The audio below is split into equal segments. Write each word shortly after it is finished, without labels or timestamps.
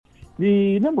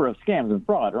The number of scams and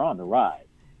fraud are on the rise,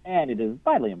 and it is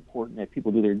vitally important that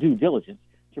people do their due diligence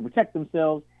to protect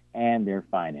themselves and their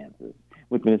finances.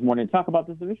 With me this morning to talk about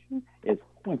this issue is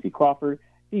Quincy Crawford,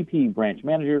 VP Branch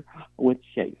Manager with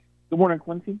Chase. Good morning,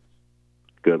 Quincy.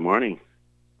 Good morning.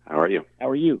 How are you? How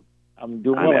are you? I'm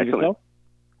doing I'm well. excellent. Yourself?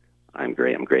 I'm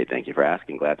great. Thank you for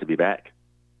asking. Glad to be back.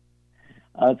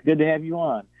 It's good to have you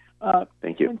on.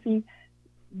 Thank you. Quincy,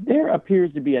 there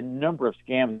appears to be a number of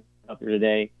scams out there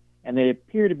today, and they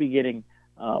appear to be getting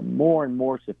more and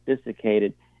more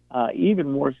sophisticated,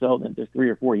 even more so than just 3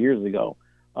 or 4 years ago.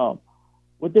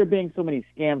 With there being so many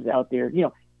scams out there,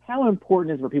 how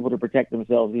important is it for people to protect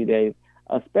themselves these days,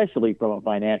 especially from a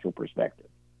financial perspective?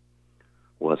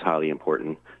 Well, it's highly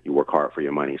important. You work hard for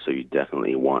your money, so you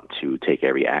definitely want to take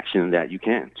every action that you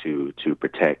can to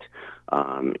protect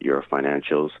your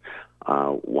financials.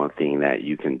 One thing that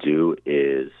you can do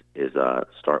is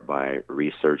start by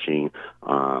researching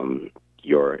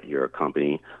your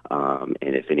company, and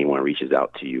if anyone reaches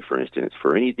out to you, for instance,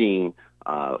 for anything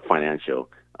financial,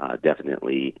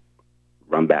 definitely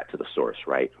run back to the source,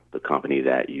 right? The company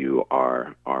that you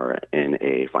are in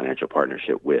a financial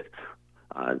partnership with.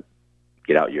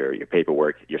 Get out your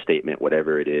paperwork, your statement,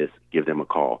 whatever it is, give them a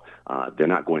call. They're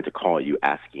not going to call you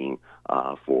asking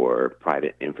for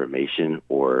private information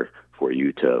or for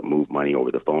you to move money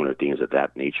over the phone or things of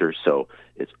that nature. So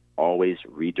it's always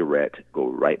redirect, go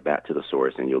right back to the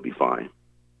source, and you'll be fine.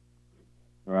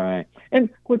 Right. And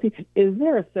Quincy, is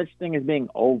there a such thing as being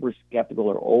over skeptical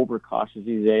or over cautious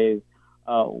these days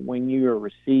when you are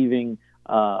receiving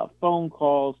phone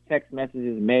calls, text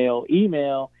messages, mail,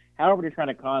 email, however they're trying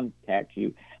to contact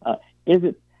you? Is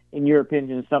it, in your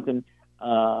opinion, something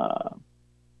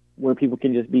where people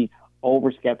can just be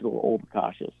over skeptical or over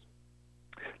cautious?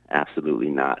 Absolutely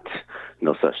not.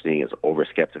 No such thing as over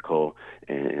skeptical.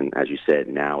 And as you said,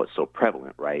 now it's so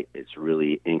prevalent, right? It's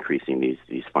really increasing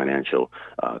these financial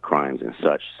crimes and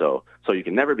such. So you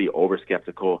can never be over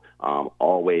skeptical.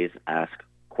 Always ask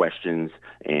questions,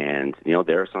 and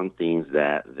there are some things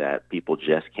that people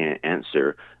just can't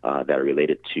answer that are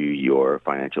related to your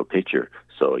financial picture.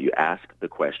 So you ask the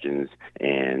questions,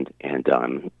 and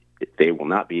they will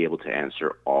not be able to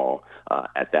answer all.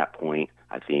 At that point,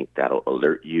 I think that'll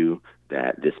alert you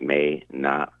that this may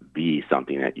not be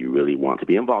something that you really want to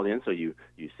be involved in. So you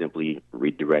simply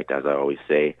redirect, as I always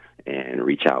say, and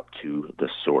reach out to the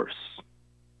source.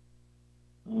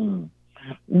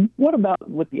 What about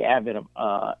with the advent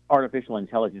of artificial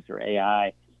intelligence or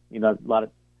AI? A lot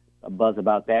of buzz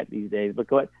about that these days. But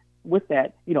with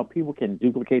that, people can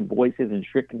duplicate voices and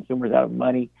trick consumers out of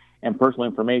money and personal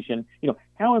information.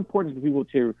 How important is it for people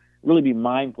to really be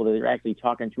mindful that they're actually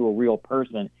talking to a real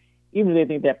person, even if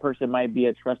they think that person might be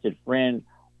a trusted friend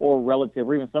or relative,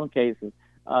 or even in some cases,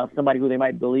 somebody who they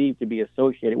might believe to be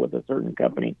associated with a certain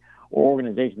company or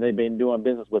organization they've been doing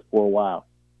business with for a while?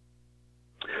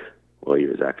 Well,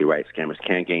 you're exactly right. Scammers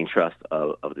can gain trust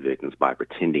of the victims by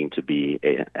pretending to be,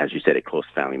 as you said, a close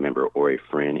family member or a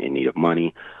friend in need of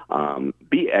money.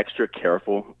 Be extra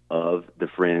careful of the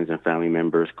friends and family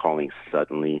members calling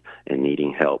suddenly and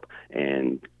needing help.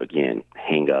 And again,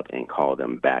 hang up and call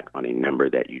them back on a number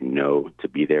that you know to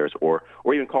be theirs, or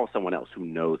even call someone else who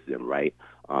knows them, right?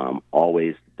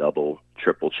 Always double,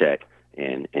 triple check.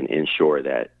 And ensure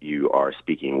that you are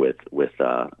speaking with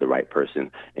the right person,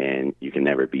 and you can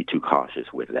never be too cautious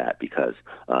with that because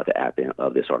the advent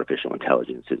of this artificial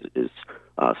intelligence is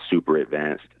super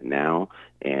advanced now,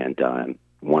 and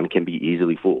one can be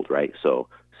easily fooled, right? So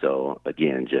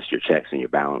again, just your checks and your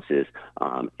balances,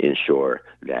 ensure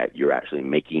that you're actually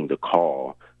making the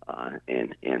call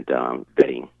and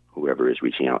vetting whoever is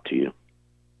reaching out to you.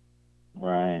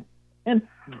 Right. And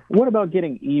what about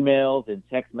getting emails and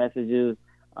text messages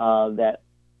that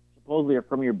supposedly are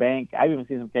from your bank? I've even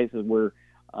seen some cases where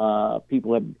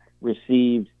people have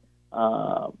received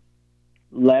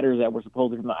letters that were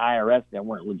supposedly from the IRS that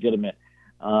weren't legitimate.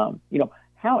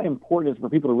 How important is it for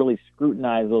people to really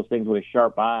scrutinize those things with a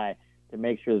sharp eye to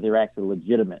make sure that they're actually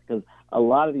legitimate? Because a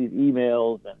lot of these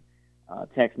emails and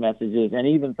text messages and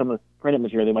even some of the printed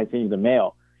material they might send you in the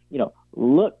mail,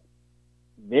 look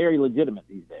very legitimate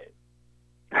these days.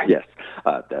 Yes,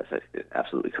 that's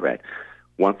absolutely correct.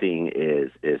 One thing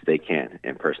is they can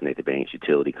impersonate the banks,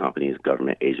 utility companies,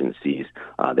 government agencies.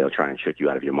 They'll try and trick you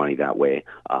out of your money that way.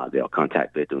 They'll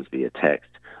contact victims via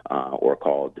text or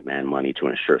call, demand money to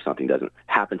ensure something doesn't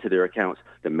happen to their accounts.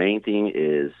 The main thing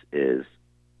is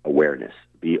awareness.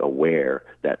 Be aware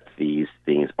that these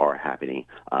things are happening.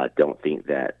 Don't think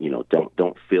that,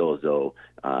 don't feel as though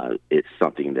it's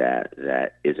something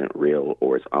that isn't real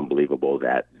or it's unbelievable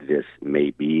that this may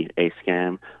be a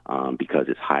scam because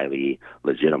it's highly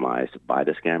legitimized anonymized by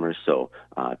the scammers. So,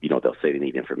 they'll say they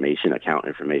need information, account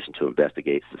information to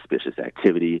investigate suspicious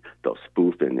activity. They'll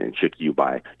spoof and trick you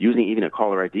by using even a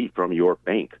caller ID from your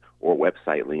bank or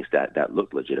website links that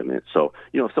look legitimate. So,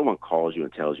 if someone calls you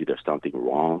and tells you there's something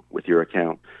wrong with your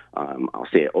account, I'll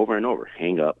say it over and over: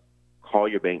 hang up, call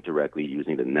your bank directly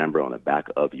using the number on the back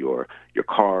of your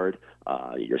card,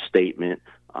 your statement.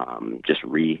 Just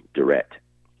redirect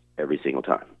every single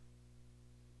time.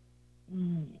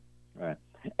 Right.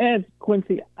 And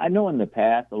Quincy, I know in the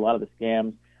past a lot of the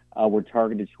scams were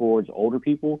targeted towards older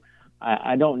people.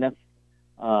 I don't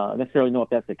necessarily know if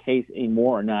that's the case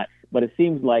anymore or not, but it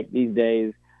seems like these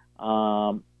days,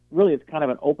 really it's kind of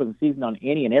an open season on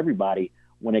any and everybody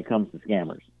when it comes to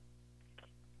scammers.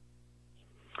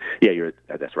 Yeah,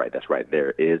 that's right. That's right.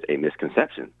 There is a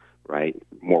misconception, right?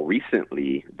 More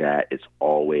recently, that it's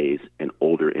always an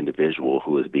older individual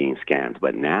who is being scammed,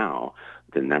 but now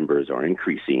the numbers are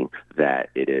increasing that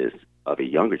it is of a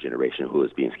younger generation who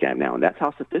is being scammed now, and that's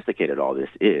how sophisticated all this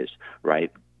is,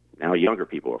 right? Now younger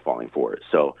people are falling for it.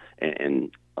 So,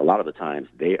 and a lot of the times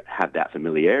they have that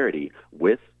familiarity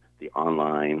with the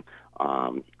online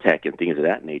tech and things of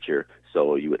that nature.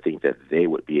 So you would think that they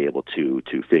would be able to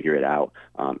figure it out.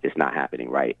 It's not happening,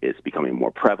 right? It's becoming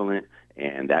more prevalent,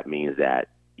 and that means that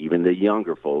even the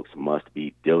younger folks must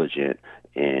be diligent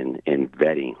in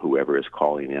vetting whoever is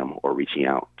calling them or reaching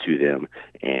out to them.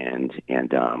 And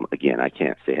again, I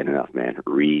can't say it enough, man.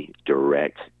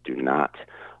 Redirect. Do not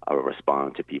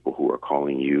respond to people who are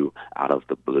calling you out of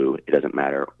the blue. It doesn't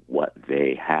matter what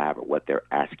they have or what they're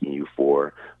asking you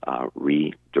for.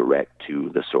 Redirect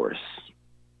to the source.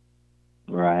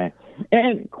 Right.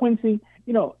 And Quincy,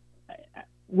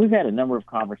 we've had a number of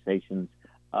conversations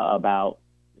about,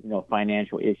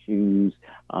 financial issues,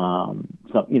 some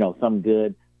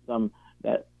good, some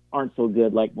that aren't so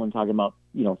good, like when talking about,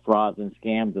 frauds and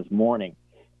scams this morning.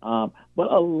 But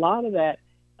a lot of that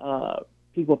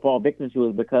people fall victim to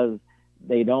is because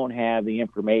they don't have the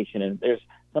information. And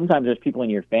sometimes there's people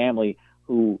in your family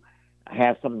who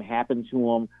have something happen to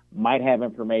them, might have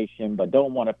information, but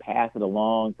don't want to pass it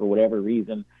along for whatever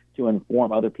reason to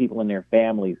inform other people in their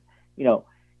families.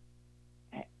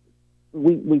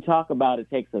 We talk about it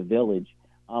takes a village.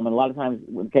 And a lot of times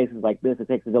in cases like this, it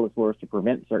takes a village for us to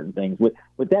prevent certain things.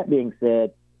 With that being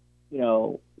said,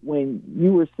 when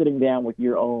you were sitting down with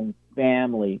your own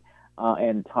family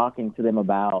and talking to them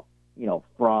about,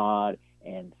 fraud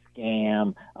and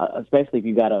scam, especially if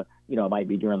you got it might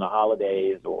be during the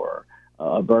holidays or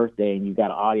a birthday and you've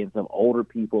got an audience of older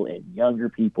people and younger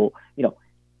people,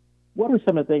 what are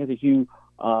some of the things that you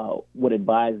would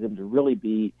advise them to really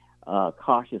be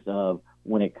cautious of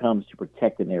when it comes to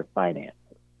protecting their finances?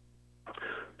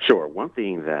 Sure. One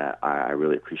thing that I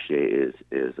really appreciate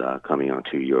is coming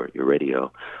onto your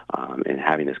radio and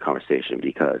having this conversation,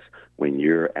 because when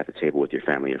you're at the table with your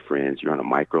family and friends, you're on a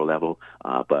micro level.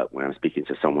 But when I'm speaking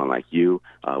to someone like you,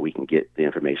 we can get the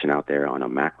information out there on a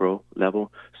macro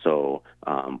level. So,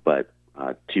 but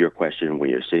to your question,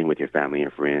 when you're sitting with your family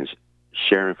and friends,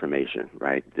 share information,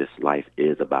 right? This life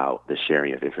is about the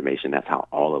sharing of information. That's how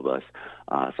all of us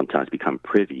sometimes become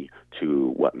privy to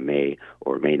what may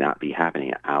or may not be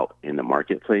happening out in the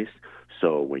marketplace.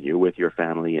 So when you're with your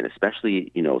family, and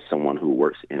especially, someone who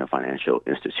works in a financial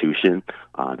institution,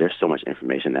 there's so much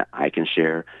information that I can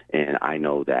share, and I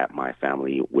know that my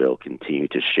family will continue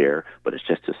to share, but it's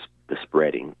just the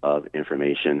spreading of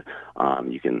information.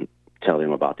 You can tell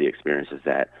them about the experiences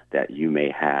that you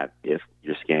may have if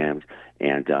you're scammed.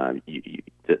 And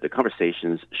the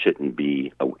conversations shouldn't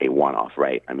be a one-off,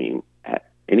 right? I mean,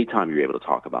 anytime you're able to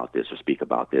talk about this or speak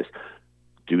about this,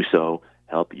 do so.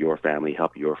 Help your family,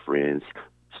 help your friends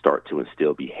start to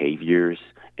instill behaviors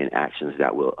and actions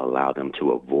that will allow them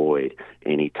to avoid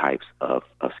any types of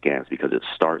scams, because it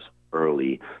starts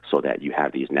early so that you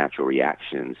have these natural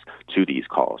reactions to these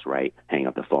calls, right? Hang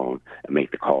up the phone and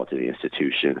make the call to the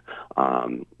institution,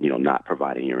 not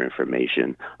providing your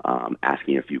information,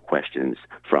 asking a few questions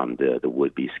from the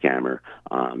would-be scammer.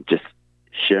 Just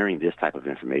sharing this type of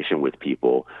information with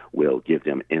people will give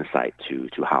them insight to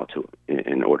how to,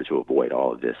 in order to avoid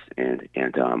all of this. And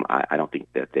I don't think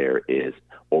that there is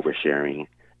oversharing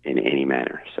in any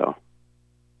manner. So.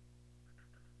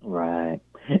 Right.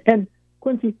 And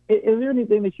Quincy, is there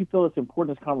anything that you feel is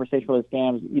important in this conversation for the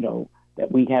scams,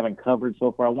 that we haven't covered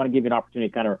so far? I want to give you an opportunity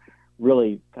to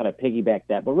really piggyback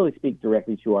that, but really speak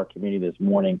directly to our community this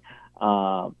morning,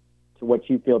 to what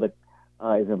you feel that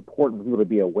is important for people to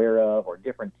be aware of, or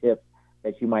different tips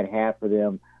that you might have for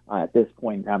them at this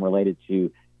point in time related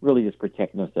to really just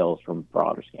protecting themselves from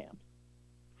fraud or scams.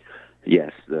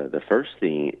 Yes, the first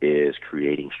thing is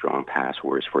creating strong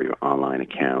passwords for your online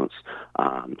accounts.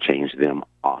 Change them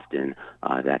often.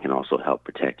 That can also help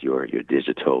protect your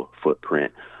digital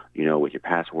footprint. With your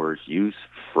passwords, use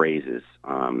phrases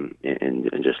and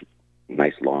just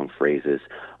nice long phrases.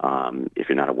 If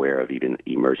you're not aware of even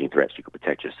emerging threats, you can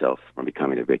protect yourself from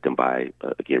becoming a victim by,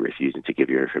 again, refusing to give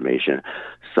your information.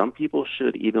 Some people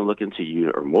should even look into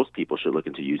or most people should look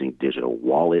into using digital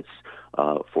wallets,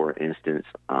 for instance,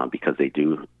 because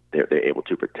they're able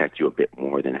to protect you a bit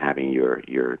more than having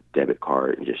your debit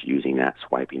card and just using that,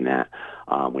 swiping that.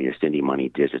 When you're sending money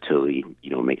digitally,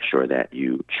 make sure that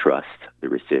you trust the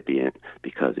recipient,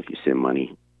 because if you send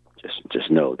money, just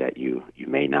know that you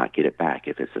may not get it back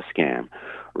if it's a scam,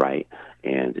 right?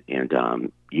 And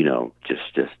just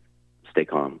stay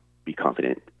calm, be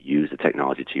confident, use the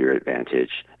technology to your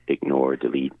advantage, ignore,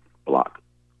 delete, block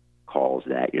calls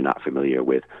that you're not familiar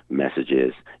with,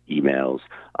 messages, emails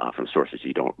from sources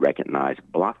you don't recognize.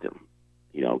 Block them.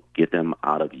 Get them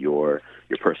out of your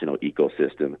personal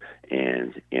ecosystem,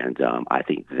 and I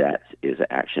think that is an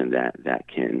action that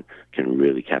can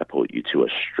really catapult you to a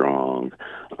strong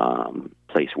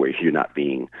place where you're not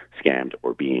being scammed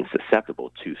or being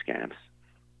susceptible to scams.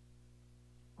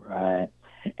 Right.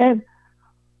 And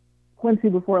Quincy,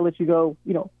 before I let you go,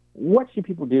 what should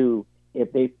people do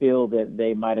if they feel that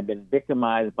they might have been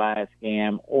victimized by a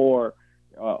scam, or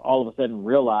all of a sudden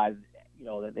realize,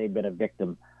 that they've been a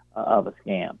victim of a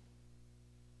scam?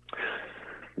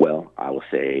 Well, I will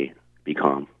say be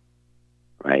calm,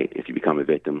 right? If you become a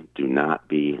victim, do not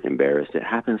be embarrassed. It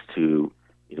happens to,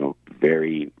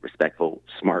 very respectful,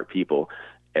 smart people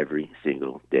every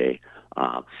single day.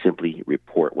 Simply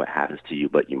report what happens to you,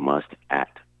 but you must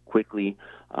act quickly.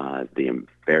 The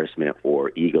embarrassment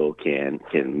or ego can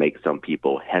make some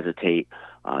people hesitate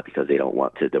because they don't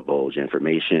want to divulge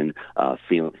information,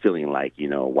 feeling like,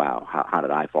 wow, how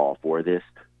did I fall for this?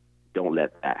 Don't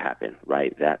let that happen,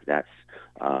 right? That's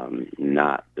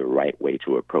not the right way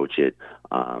to approach it.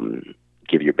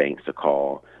 Give your banks a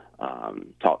call.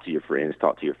 Talk to your friends.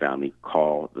 Talk to your family.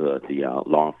 Call the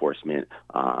law enforcement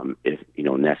if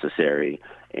necessary.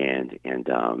 And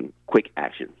quick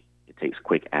action. It takes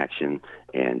quick action.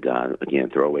 And again,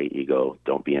 throw away ego.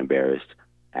 Don't be embarrassed.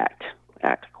 Act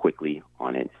quickly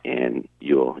on it, and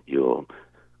you'll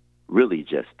really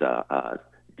just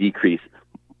decrease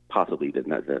possibly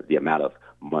the amount of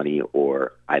money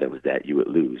or items that you would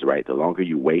lose, right? The longer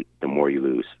you wait, the more you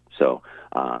lose. So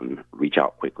reach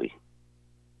out quickly.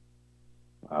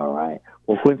 All right.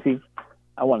 Well, Quincy,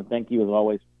 I want to thank you, as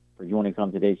always, for joining us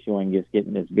on today's show and just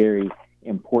getting this very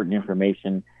important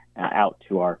information out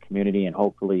to our community. And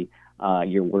hopefully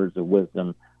your words of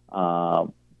wisdom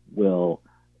will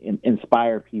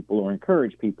inspire people or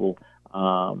encourage people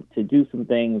to do some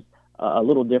things a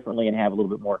little differently and have a little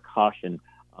bit more caution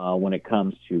when it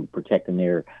comes to protecting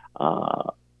their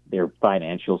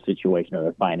financial situation or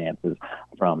their finances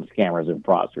from scammers and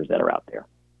fraudsters that are out there.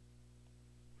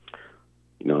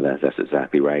 That's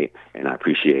exactly right. And I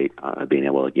appreciate being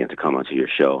able, again, to come onto your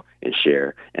show and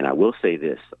share. And I will say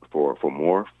this, for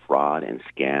more fraud and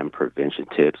scam prevention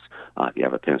tips, if you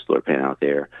have a pencil or pen out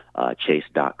there,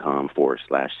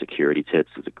 chase.com/security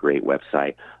tips is a great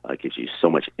website. It gives you so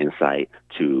much insight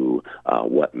to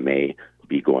what may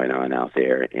be going on out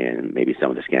there, and maybe some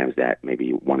of the scams that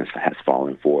maybe one has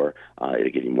fallen for.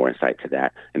 It'll give you more insight to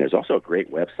that. And there's also a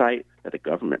great website that the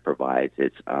government provides.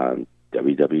 It's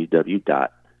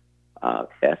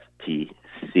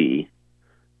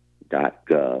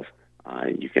www.ftc.gov.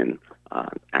 You can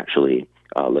actually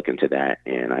look into that,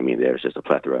 and there's just a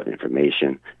plethora of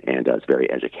information, and it's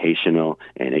very educational,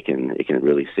 and it can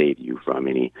really save you from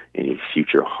any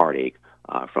future heartache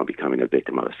from becoming a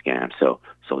victim of a scam. So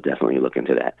definitely look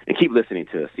into that, and keep listening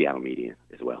to Seattle Media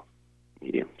as well.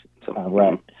 So, all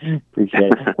right.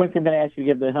 Appreciate it. Quincy, I'm going to ask you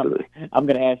to give I'm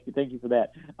going to ask you, thank you for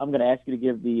that. I'm going to ask you to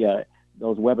give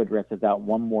those web addresses out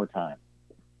one more time.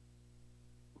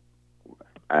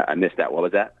 I missed that. What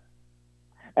was that?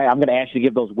 I'm going to ask you to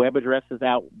give those web addresses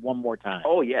out one more time.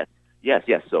 Oh, yes.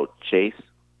 So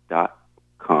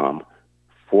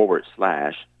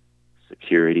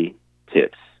chase.com/security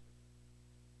tips.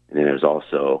 And then there's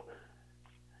also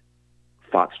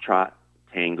Foxtrot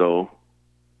Tango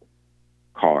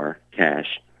Car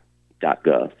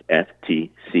Cash.gov,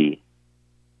 FTC.gov.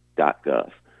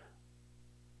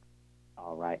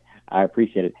 All right. I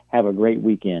appreciate it. Have a great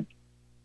weekend.